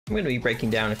I'm going to be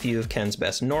breaking down a few of Ken's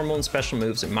best normal and special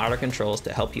moves and modern controls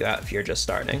to help you out if you're just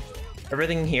starting.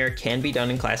 Everything here can be done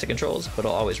in classic controls, but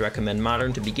I'll always recommend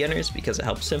modern to beginners because it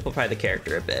helps simplify the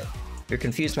character a bit. If you're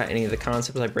confused by any of the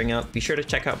concepts I bring up, be sure to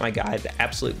check out my guide, The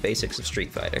Absolute Basics of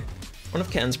Street Fighter. One of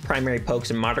Ken's primary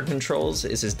pokes in modern controls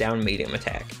is his down medium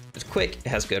attack. It's quick, it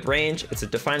has good range, it's a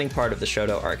defining part of the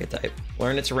Shoto archetype.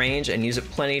 Learn its range and use it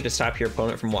plenty to stop your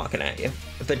opponent from walking at you.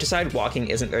 If they decide walking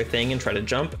isn't their thing and try to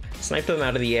jump, snipe them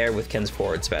out of the air with Ken's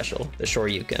forward special, the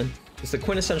Shoryuken. It's the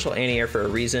quintessential anti-air for a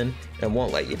reason, and it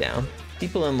won't let you down.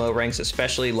 People in low ranks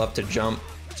especially love to jump,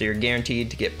 so you're guaranteed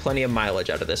to get plenty of mileage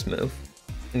out of this move.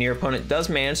 When your opponent does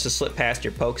manage to slip past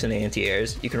your pokes and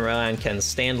anti-airs, you can rely on Ken's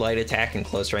stand light attack in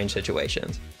close range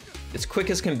situations. It's quick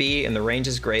as can be and the range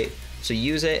is great, so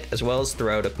use it as well as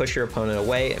throw to push your opponent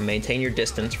away and maintain your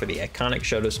distance for the iconic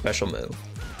Shoto special move.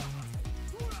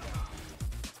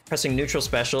 Pressing neutral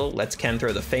special lets Ken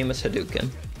throw the famous Hadouken.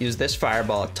 Use this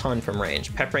fireball a ton from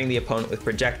range. Peppering the opponent with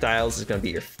projectiles is going to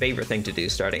be your favorite thing to do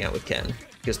starting out with Ken,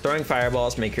 because throwing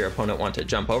fireballs make your opponent want to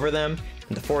jump over them,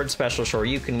 and the forward special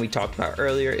Shoryuken we talked about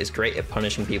earlier is great at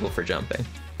punishing people for jumping.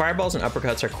 Fireballs and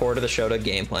uppercuts are core to the Shoto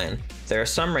game plan. There are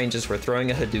some ranges where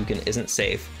throwing a Hadouken isn't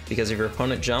safe, because if your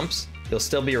opponent jumps, you'll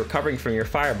still be recovering from your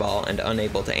fireball and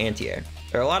unable to anti-air.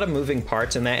 There are a lot of moving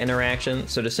parts in that interaction,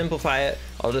 so to simplify it,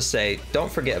 I'll just say,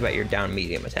 don't forget about your down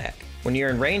medium attack. When you're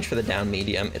in range for the down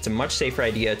medium, it's a much safer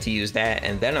idea to use that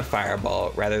and then a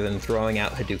fireball rather than throwing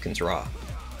out Hadoukens raw.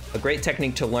 A great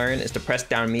technique to learn is to press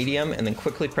down medium and then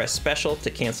quickly press special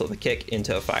to cancel the kick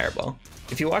into a fireball.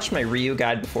 If you watched my Ryu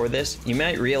guide before this, you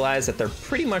might realize that they're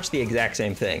pretty much the exact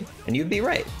same thing, and you'd be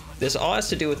right. This all has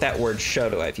to do with that word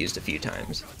Shoto I've used a few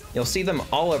times. You'll see them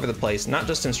all over the place, not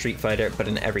just in Street Fighter, but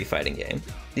in every fighting game.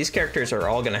 These characters are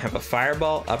all going to have a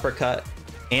fireball, uppercut,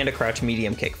 and a crouch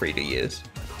medium kick for you to use.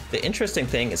 The interesting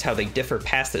thing is how they differ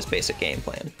past this basic game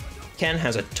plan. Ken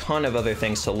has a ton of other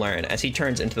things to learn as he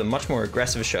turns into the much more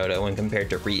aggressive Shoto when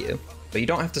compared to Ryu, but you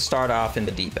don't have to start off in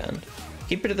the deep end.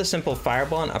 Keep it to the simple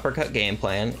fireball and uppercut game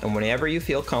plan, and whenever you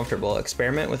feel comfortable,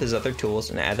 experiment with his other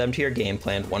tools and add them to your game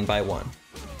plan one by one.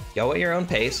 Go at your own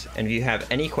pace, and if you have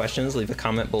any questions, leave a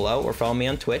comment below or follow me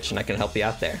on Twitch and I can help you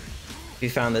out there. If you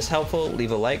found this helpful,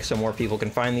 leave a like so more people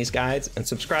can find these guides, and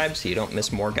subscribe so you don't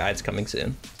miss more guides coming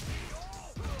soon.